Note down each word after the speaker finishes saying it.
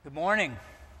Good morning.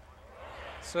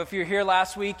 So if you're here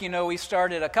last week, you know we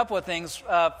started a couple of things.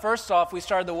 First off, we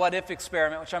started the What If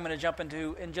experiment, which I'm going to jump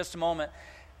into in just a moment.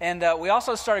 And we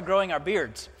also started growing our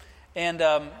beards. And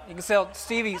you can tell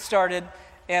Stevie started.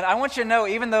 And I want you to know,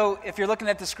 even though if you're looking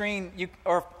at the screen,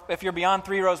 or if you're beyond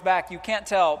 3 rows back, you can't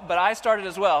tell, but I started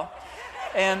as well.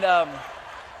 And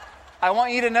I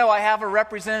want you to know I have a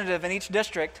representative in each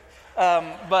district.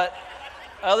 But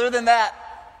other than that,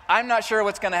 I'm not sure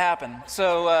what's going to happen.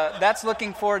 So that's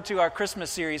looking forward to our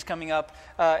Christmas series coming up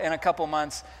in a couple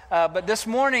months. But this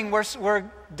morning,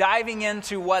 we're diving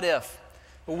into What If,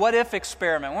 the What If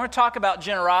experiment. We're going to talk about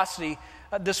generosity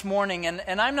this morning.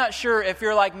 And I'm not sure if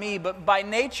you're like me, but by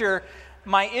nature,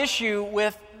 my issue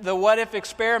with the What If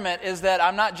experiment is that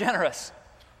I'm not generous.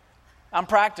 I'm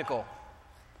practical.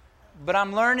 But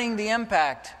I'm learning the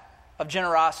impact of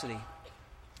generosity.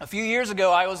 A few years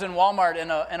ago, I was in Walmart,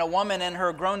 and a woman and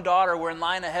her grown daughter were in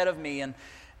line ahead of me. And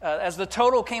as the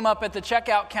total came up at the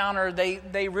checkout counter,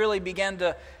 they really began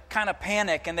to kind of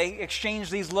panic, and they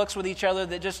exchanged these looks with each other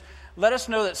that just let us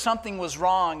know that something was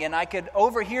wrong. And I could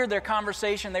overhear their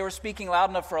conversation. They were speaking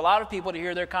loud enough for a lot of people to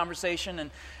hear their conversation.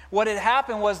 And what had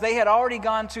happened was they had already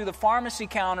gone to the pharmacy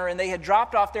counter and they had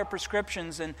dropped off their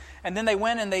prescriptions, and then they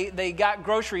went and they got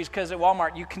groceries, because at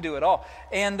Walmart you can do it all.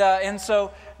 And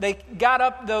so they got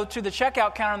up though to the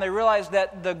checkout counter, and they realized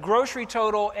that the grocery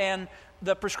total and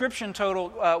the prescription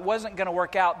total wasn't going to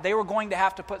work out. They were going to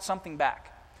have to put something back.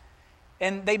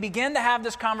 And they began to have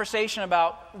this conversation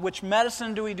about which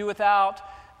medicine do we do without.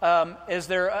 Is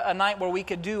there a night where we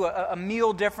could do a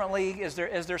meal differently? Is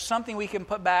there something we can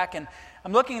put back? And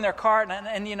I'm looking in their cart,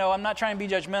 and you know, I'm not trying to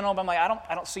be judgmental, but I'm like,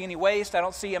 I don't see any waste.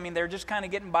 They're just kind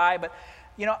of getting by. But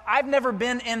you know, I've never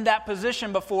been in that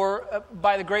position before,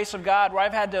 by the grace of God, where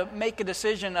I've had to make a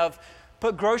decision of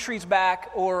put groceries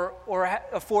back or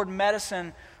afford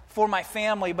medicine for my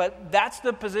family. But that's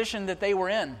the position that they were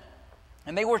in,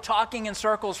 and they were talking in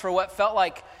circles for what felt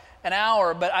like an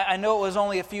hour, but I know it was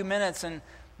only a few minutes. And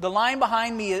the line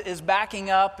behind me is backing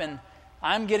up, and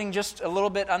I'm getting just a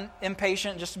little bit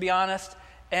impatient, just to be honest.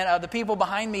 And the people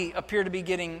behind me appear to be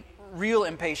getting real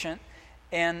impatient.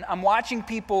 And I'm watching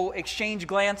people exchange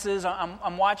glances.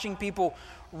 I'm watching people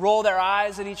roll their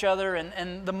eyes at each other.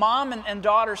 And the mom and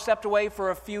daughter stepped away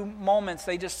for a few moments.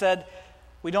 They just said,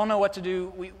 "We don't know what to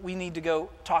do. We need to go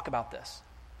talk about this."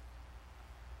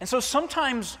 And so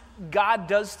sometimes God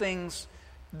does things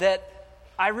that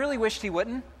I really wished He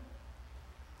wouldn't.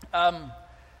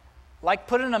 Like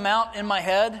put an amount in my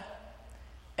head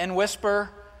and whisper,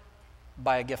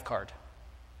 "Buy a gift card."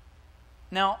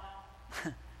 Now,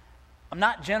 I'm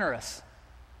not generous.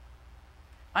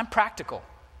 I'm practical.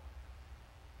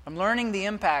 I'm learning the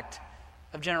impact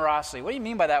of generosity. What do you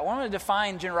mean by that? Well, I'm going to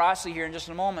define generosity here in just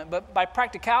a moment. But by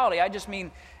practicality, I just mean,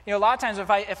 you know, a lot of times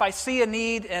if I see a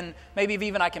need, and maybe if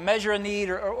even I can measure a need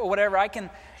or whatever, I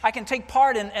can take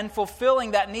part in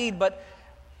fulfilling that need. But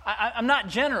I'm not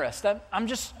generous.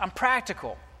 I'm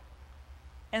practical.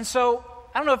 And so,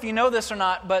 I don't know if you know this or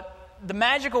not, but the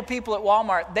magical people at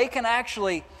Walmart, they can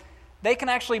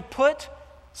actually put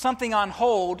something on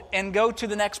hold and go to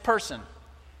the next person.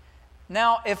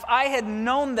 Now, if I had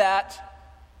known that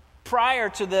prior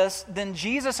to this, then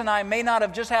Jesus and I may not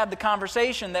have just had the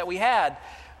conversation that we had.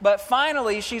 But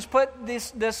finally, she's put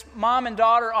this mom and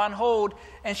daughter on hold,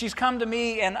 and she's come to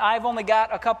me, and I've only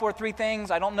got a couple or three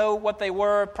things. I don't know what they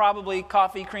were, probably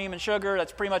coffee, cream, and sugar.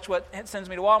 That's pretty much what sends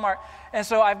me to Walmart. And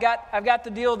so I've got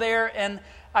the deal there, and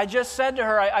I just said to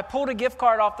her, I pulled a gift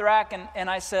card off the rack, and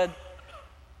I said,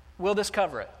 "Will this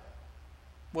cover it?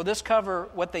 Will this cover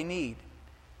what they need?"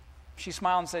 She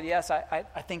smiled and said, "Yes,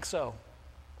 I think so."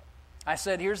 I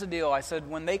said, "Here's the deal." I said,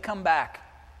 "When they come back,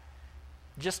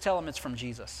 just tell them it's from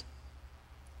Jesus."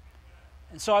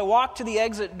 And so I walked to the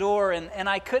exit door, and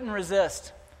I couldn't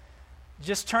resist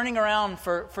just turning around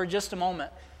for just a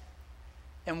moment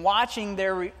and watching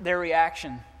their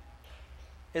reaction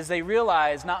as they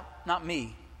realized not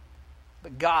me,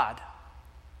 but God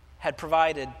had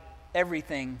provided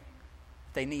everything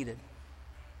they needed.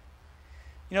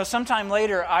 You know, sometime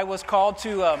later I was called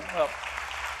to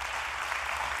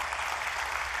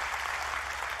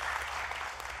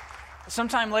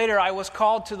Sometime later, I was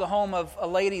called to the home of a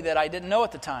lady that I didn't know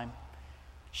at the time.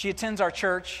 She attends our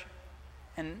church,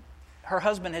 and her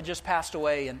husband had just passed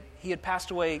away, and he had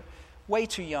passed away way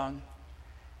too young.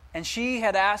 And she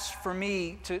had asked for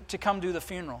me to come do the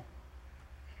funeral.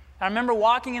 I remember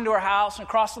walking into her house, and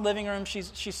across the living room,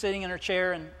 she's sitting in her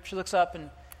chair, and she looks up, and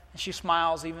she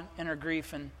smiles even in her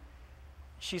grief, and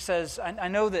she says, I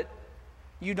know that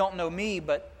you don't know me,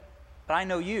 but I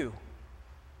know you."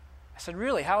 I said,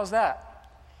 "Really? How is that?"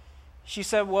 She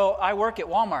said, well, I work at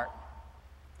Walmart,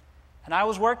 and I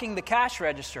was working the cash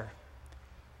register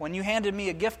when you handed me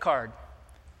a gift card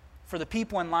for the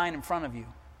people in line in front of you.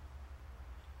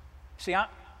 See,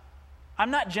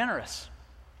 I'm not generous.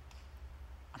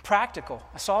 I'm practical.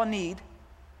 I saw a need,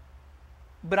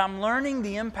 but I'm learning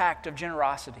the impact of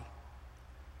generosity.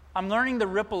 I'm learning the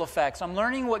ripple effects. I'm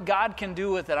learning what God can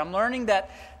do with it. I'm learning that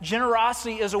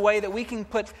generosity is a way that we can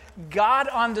put God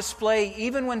on display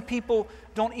even when people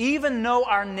don't even know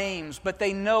our names, but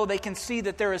they can see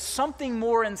that there is something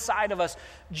more inside of us.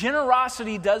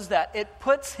 Generosity does that. It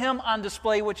puts Him on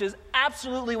display, which is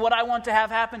absolutely what I want to have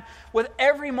happen with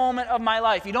every moment of my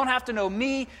life. You don't have to know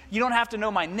me. You don't have to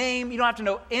know my name. You don't have to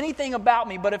know anything about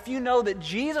me. But if you know that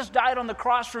Jesus died on the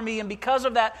cross for me, and because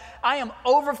of that, I am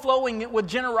overflowing with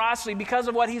generosity because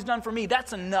of what He's done for me,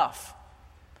 that's enough.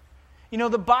 You know,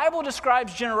 the Bible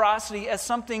describes generosity as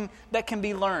something that can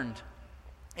be learned.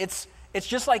 It's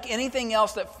just like anything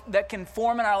else that can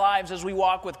form in our lives as we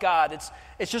walk with God.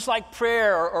 It's just like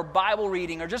prayer or Bible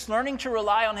reading or just learning to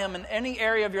rely on Him in any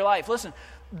area of your life. Listen,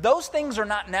 those things are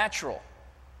not natural.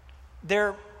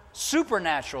 They're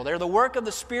supernatural. They're the work of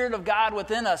the Spirit of God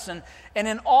within us. And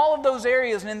in all of those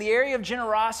areas, and in the area of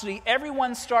generosity,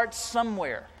 everyone starts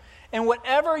somewhere. And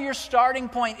whatever your starting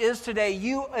point is today,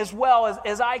 you as well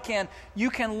as I can, you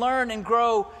can learn and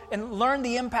grow and learn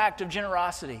the impact of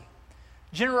generosity.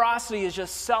 Generosity is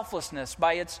just selflessness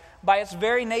by its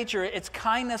very nature. It's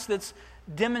kindness that's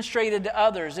demonstrated to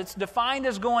others. It's defined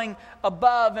as going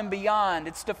above and beyond.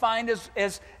 It's defined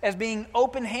as being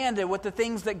open-handed with the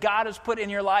things that God has put in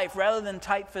your life rather than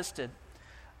tight-fisted.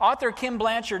 Author Kim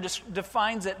Blanchard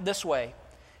defines it this way.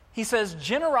 He says,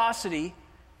 generosity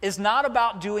is not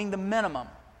about doing the minimum.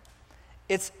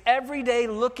 It's every day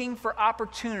looking for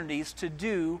opportunities to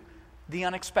do the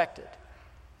unexpected.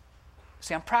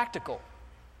 See, I'm practical.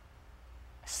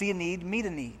 I see a need, meet a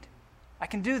need. I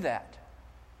can do that.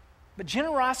 But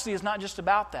generosity is not just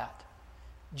about that.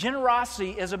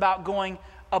 Generosity is about going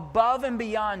above and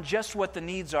beyond just what the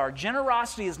needs are.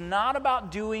 Generosity is not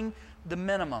about doing the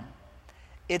minimum.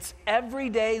 It's every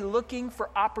day looking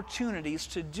for opportunities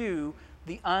to do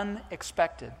the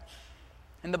unexpected.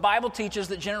 And the Bible teaches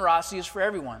that generosity is for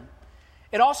everyone.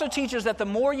 It also teaches that the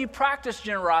more you practice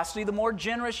generosity, the more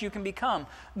generous you can become.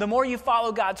 The more you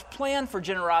follow God's plan for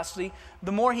generosity,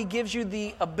 the more He gives you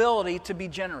the ability to be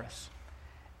generous.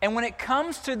 And when it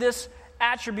comes to this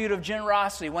attribute of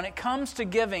generosity, when it comes to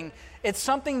giving, it's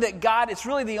something that it's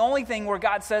really the only thing where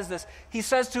God says this. He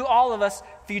says to all of us,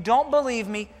 if you don't believe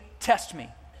me, test me.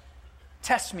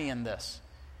 Test me in this.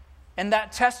 And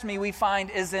that test me we find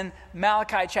is in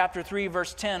Malachi chapter 3,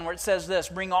 verse 10, where it says this,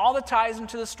 bring all the tithes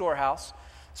into the storehouse,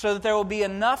 so that there will be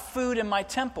enough food in my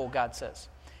temple, God says.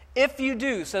 If you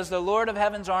do, says the Lord of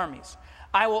heaven's armies,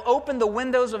 I will open the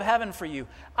windows of heaven for you.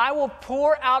 I will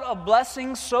pour out a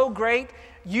blessing so great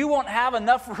you won't have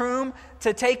enough room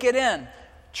to take it in.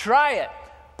 Try it.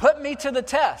 Put me to the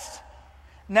test.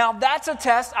 Now that's a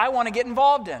test I want to get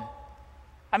involved in.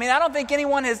 I mean, I don't think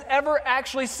anyone has ever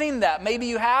actually seen that. Maybe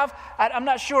you have. I'm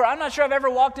not sure. I'm not sure I've ever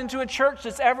walked into a church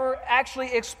that's ever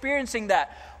actually experiencing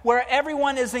that, where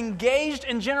everyone is engaged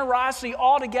in generosity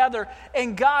all together.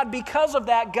 And God, because of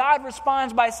that, God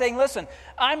responds by saying, listen,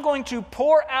 I'm going to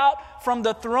pour out from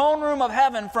the throne room of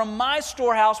heaven, from my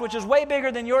storehouse, which is way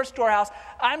bigger than your storehouse.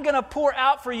 I'm going to pour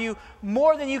out for you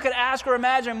more than you could ask or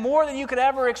imagine, more than you could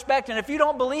ever expect. And if you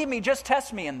don't believe me, just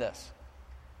test me in this.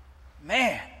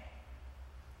 Man.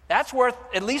 That's worth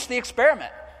at least the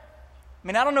experiment. I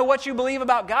mean, I don't know what you believe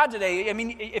about God today. I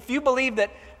mean, if you believe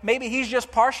that maybe He's just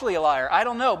partially a liar, I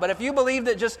don't know. But if you believe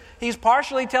that just He's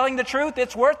partially telling the truth,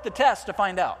 it's worth the test to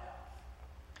find out.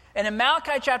 And in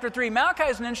Malachi chapter 3, Malachi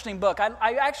is an interesting book.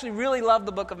 I actually really love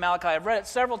the book of Malachi. I've read it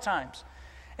several times.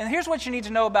 And here's what you need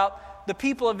to know about the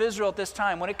people of Israel at this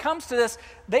time. When it comes to this,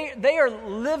 they are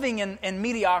living in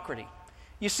mediocrity.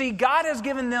 You see, God has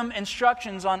given them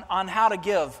instructions on how to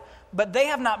give, but they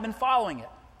have not been following it.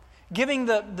 Giving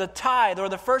the tithe or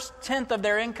the first tenth of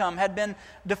their income had been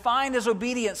defined as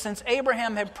obedience since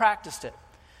Abraham had practiced it.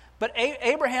 But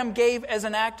Abraham gave as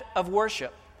an act of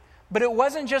worship. But it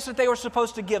wasn't just that they were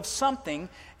supposed to give something.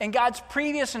 In God's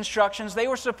previous instructions, they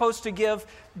were supposed to give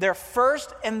their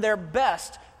first and their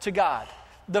best to God.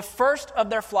 The first of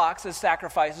their flocks as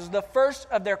sacrifices, the first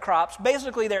of their crops,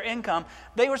 basically their income,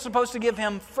 they were supposed to give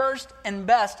Him first and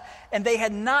best, and they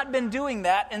had not been doing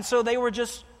that, and so they were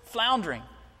just floundering.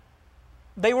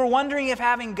 They were wondering if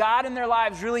having God in their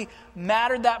lives really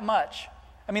mattered that much.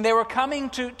 I mean, they were coming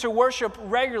to worship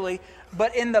regularly,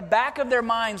 but in the back of their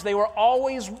minds, they were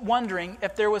always wondering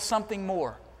if there was something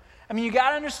more. I mean, you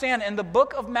got to understand, in the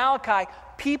book of Malachi,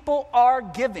 people are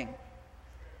giving.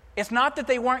 It's not that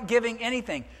they weren't giving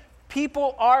anything.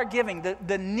 People are giving.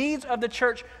 The needs of the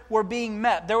church were being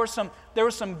met. There were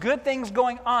some good things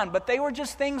going on, but they were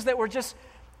just things that were just,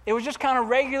 it was just kind of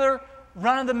regular,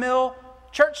 run-of-the-mill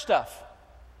church stuff.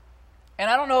 And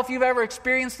I don't know if you've ever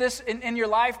experienced this in your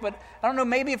life, but I don't know,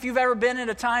 maybe if you've ever been in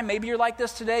a time, maybe you're like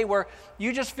this today, where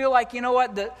you just feel like, you know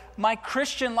what, my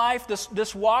Christian life,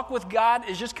 this walk with God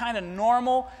is just kind of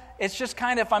normal. It's just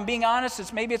kind of, if I'm being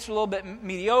honest, maybe it's a little bit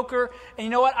mediocre. And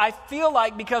you know what, I feel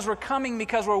like because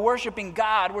we're worshiping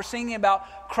God, we're singing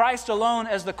about Christ alone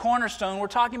as the cornerstone, we're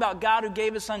talking about God who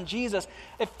gave His Son Jesus,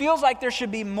 it feels like there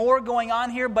should be more going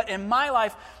on here, but in my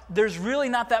life, there's really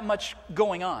not that much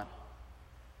going on.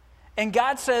 And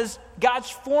God says God's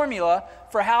formula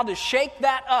for how to shake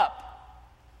that up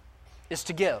is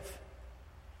to give.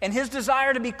 And His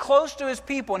desire to be close to His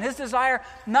people, and His desire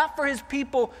not for His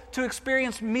people to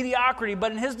experience mediocrity,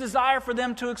 but in His desire for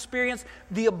them to experience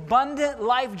the abundant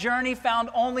life journey found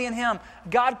only in Him.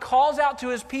 God calls out to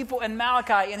His people in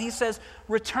Malachi and He says,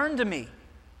 return to me.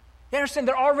 You understand,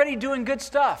 they're already doing good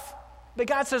stuff. But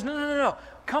God says, no,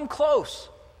 come close.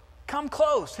 Come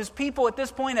close. His people at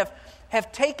this point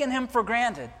have taken Him for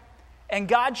granted. And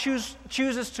God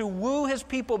chooses to woo His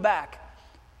people back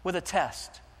with a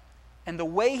test. And the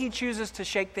way He chooses to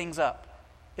shake things up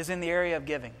is in the area of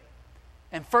giving.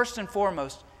 And first and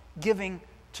foremost, giving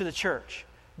to the church.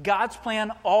 God's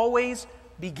plan always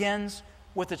begins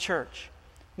with the church.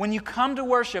 When you come to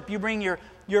worship, you bring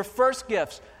your first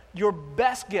gifts, your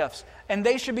best gifts, and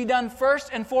they should be done first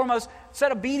and foremost,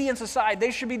 set obedience aside,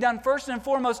 they should be done first and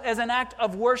foremost as an act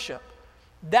of worship.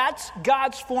 That's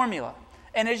God's formula.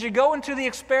 And as you go into the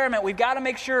experiment, we've got to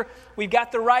make sure we've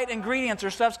got the right ingredients or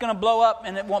stuff's going to blow up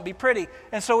and it won't be pretty.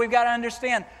 And so we've got to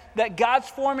understand that God's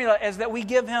formula is that we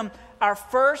give Him our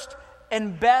first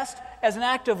and best as an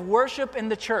act of worship in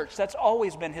the church. That's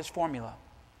always been His formula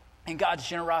in God's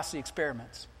generosity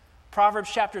experiments.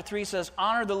 Proverbs chapter 3 says,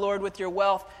 honor the Lord with your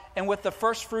wealth and with the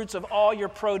first fruits of all your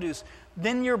produce.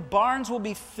 Then your barns will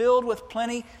be filled with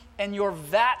plenty and your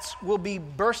vats will be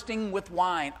bursting with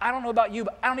wine. I don't know about you,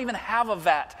 but I don't even have a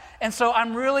vat. And so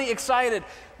I'm really excited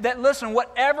that, listen,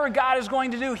 whatever God is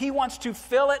going to do, He wants to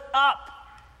fill it up.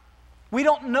 We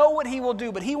don't know what He will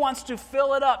do, but He wants to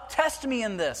fill it up. Test me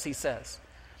in this, He says.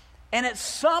 And at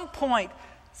some point,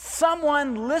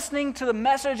 someone listening to the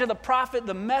message of the prophet,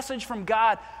 the message from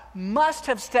God, must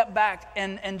have stepped back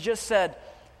and just said,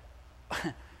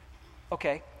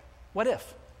 okay, what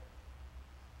if?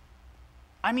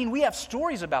 I mean, we have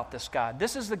stories about this God.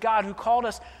 This is the God who called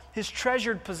us His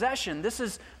treasured possession. This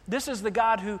is the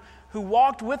God who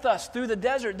walked with us through the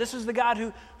desert. This is the God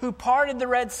who parted the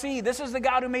Red Sea. This is the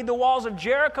God who made the walls of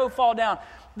Jericho fall down.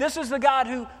 This is the God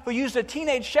who used a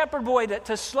teenage shepherd boy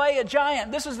to slay a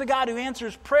giant. This is the God who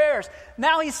answers prayers.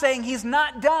 Now He's saying He's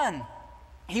not done.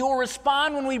 He will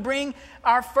respond when we bring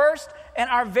our first and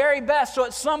our very best. So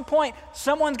at some point,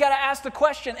 someone's got to ask the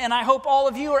question, and I hope all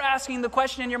of you are asking the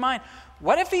question in your mind,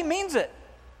 what if He means it?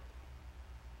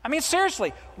 I mean,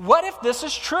 seriously, what if this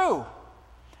is true?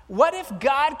 What if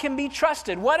God can be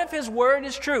trusted? What if His word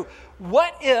is true?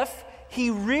 What if He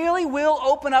really will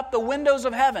open up the windows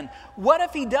of heaven? What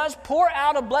if He does pour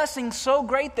out a blessing so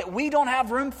great that we don't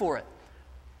have room for it?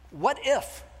 What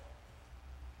if?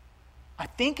 I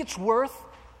think it's worth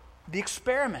the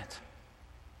experiment.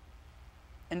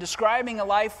 In describing a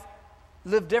life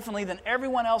lived differently than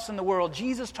everyone else in the world,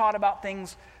 Jesus taught about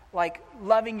things like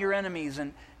loving your enemies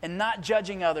and not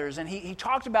judging others. And he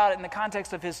talked about it in the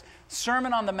context of His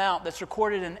Sermon on the Mount that's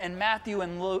recorded in Matthew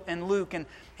and Luke. And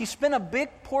he spent a big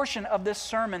portion of this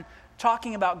sermon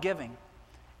talking about giving.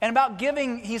 And about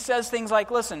giving, he says things like,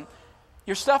 listen,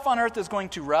 your stuff on earth is going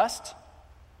to rust.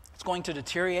 It's going to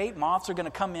deteriorate. Moths are going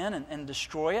to come in and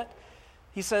destroy it.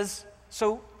 He says,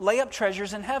 so lay up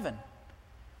treasures in heaven.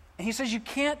 And he says you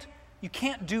can't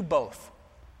do both.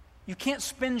 You can't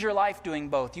spend your life doing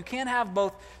both. You can't have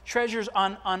both treasures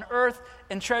on earth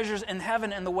and treasures in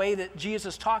heaven in the way that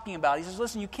Jesus is talking about. He says,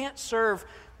 listen, you can't serve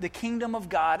the kingdom of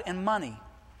God and money.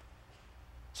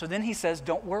 So then he says,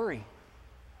 don't worry.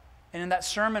 And in that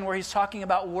sermon where he's talking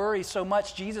about worry so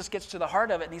much, Jesus gets to the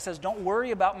heart of it and he says, don't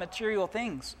worry about material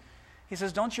things. He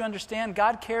says, don't you understand?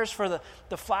 God cares for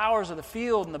the flowers of the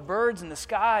field and the birds in the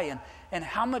sky, and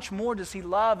how much more does He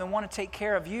love and want to take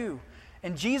care of you?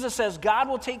 And Jesus says God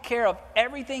will take care of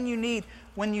everything you need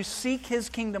when you seek His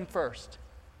kingdom first.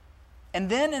 And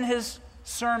then in His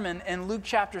sermon in Luke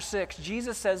chapter 6,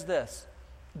 Jesus says this,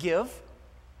 give,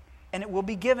 and it will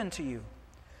be given to you.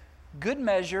 Good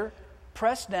measure,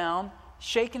 pressed down,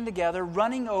 shaken together,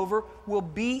 running over, will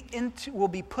be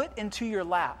put into your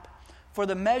lap. For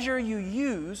the measure you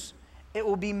use, it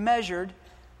will be measured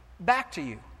back to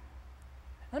you.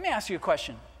 Let me ask you a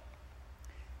question.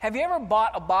 Have you ever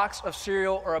bought a box of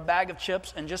cereal or a bag of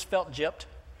chips and just felt gypped?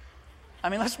 I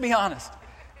mean, let's be honest.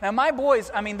 Now, my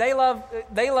boys, I mean, they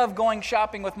love going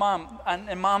shopping with mom.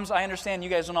 And moms, I understand you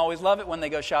guys don't always love it when they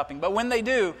go shopping. But when they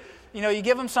do, you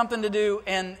give them something to do,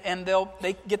 and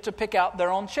they get to pick out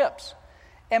their own chips.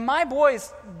 And my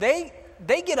boys, they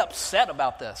get upset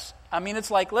about this. I mean, it's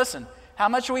like, listen, how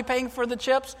much are we paying for the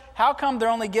chips? How come they're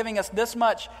only giving us this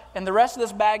much and the rest of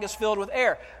this bag is filled with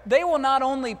air? They will not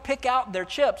only pick out their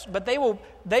chips, but they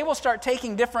will start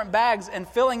taking different bags and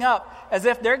filling up as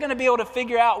if they're going to be able to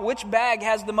figure out which bag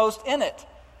has the most in it.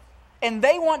 And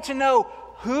they want to know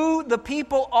who the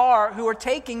people are who are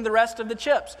taking the rest of the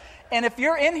chips. And if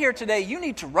you're in here today, you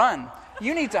need to run.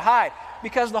 You need to hide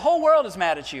because the whole world is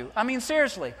mad at you. I mean,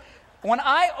 seriously. When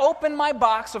I open my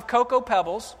box of Cocoa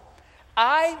Pebbles,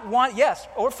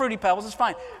 or Fruity Pebbles, it's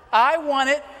fine. I want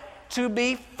it to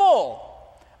be full.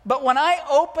 But when I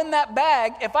open that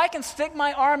bag, if I can stick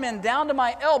my arm in down to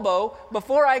my elbow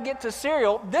before I get to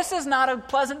cereal, this is not a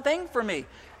pleasant thing for me.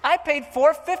 I paid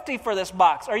 $4.50 for this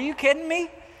box. Are you kidding me?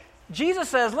 Jesus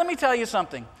says, let me tell you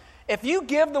something. If you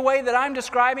give the way that I'm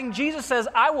describing, Jesus says,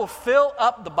 I will fill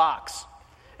up the box.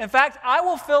 In fact, I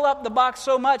will fill up the box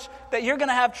so much that you're going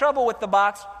to have trouble with the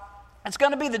box. It's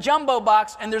going to be the jumbo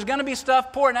box, and there's going to be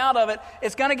stuff pouring out of it.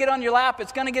 It's going to get on your lap.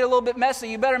 It's going to get a little bit messy.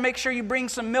 You better make sure you bring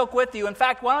some milk with you. In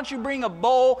fact, why don't you bring a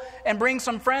bowl and bring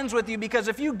some friends with you? Because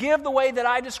if you give the way that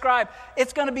I describe,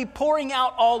 it's going to be pouring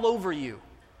out all over you.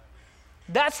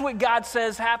 That's what God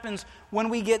says happens when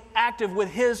we get active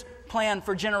with His plan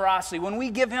for generosity, when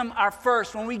we give Him our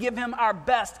first, when we give Him our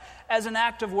best as an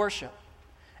act of worship.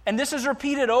 And this is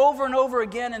repeated over and over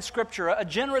again in Scripture. A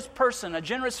generous person, a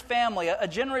generous family, a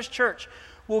generous church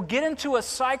will get into a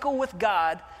cycle with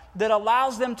God that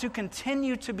allows them to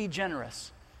continue to be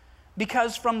generous.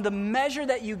 Because from the measure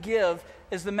that you give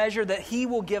is the measure that He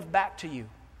will give back to you.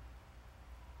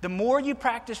 The more you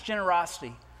practice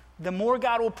generosity, the more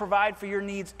God will provide for your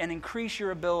needs and increase your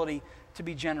ability to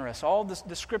be generous. All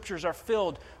the Scriptures are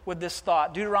filled with this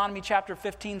thought. Deuteronomy chapter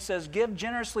 15 says, give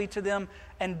generously to them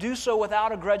and do so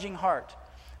without a grudging heart.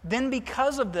 Then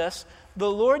because of this, the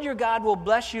Lord your God will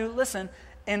bless you, listen,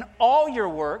 in all your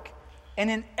work and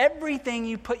in everything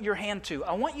you put your hand to.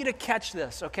 I want you to catch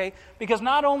this, okay? Because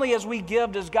not only as we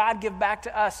give, does God give back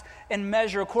to us in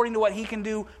measure according to what He can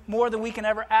do more than we can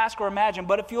ever ask or imagine.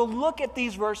 But if you'll look at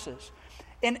these verses,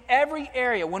 in every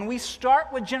area, when we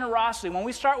start with generosity, when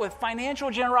we start with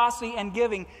financial generosity and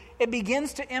giving, it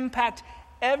begins to impact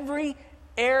every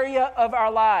area of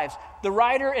our lives. The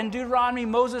writer in Deuteronomy,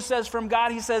 Moses says from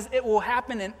God, he says, it will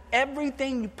happen in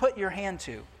everything you put your hand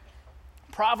to.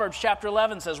 Proverbs chapter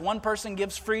 11 says, one person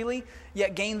gives freely,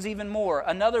 yet gains even more.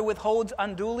 Another withholds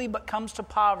unduly, but comes to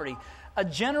poverty. A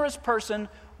generous person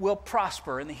will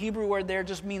prosper. And the Hebrew word there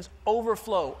just means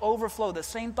overflow, overflow. The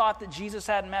same thought that Jesus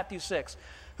had in Matthew 6.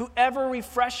 Whoever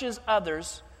refreshes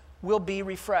others will be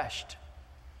refreshed.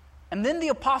 And then the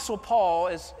Apostle Paul,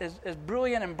 as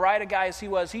brilliant and bright a guy as he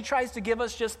was, he tries to give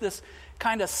us just this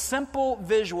kind of simple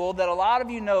visual that a lot of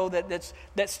you know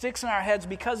that sticks in our heads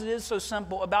because it is so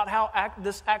simple about how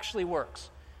this actually works.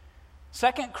 2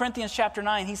 Corinthians chapter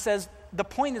 9, he says, the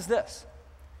point is this.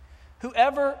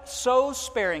 Whoever sows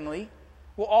sparingly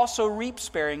will also reap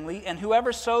sparingly, and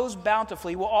whoever sows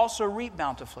bountifully will also reap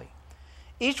bountifully.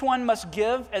 Each one must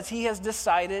give as he has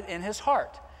decided in his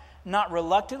heart, not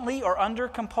reluctantly or under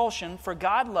compulsion, for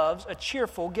God loves a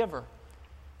cheerful giver.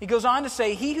 He goes on to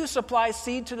say, he who supplies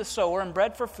seed to the sower and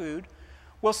bread for food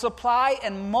will supply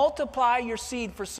and multiply your seed for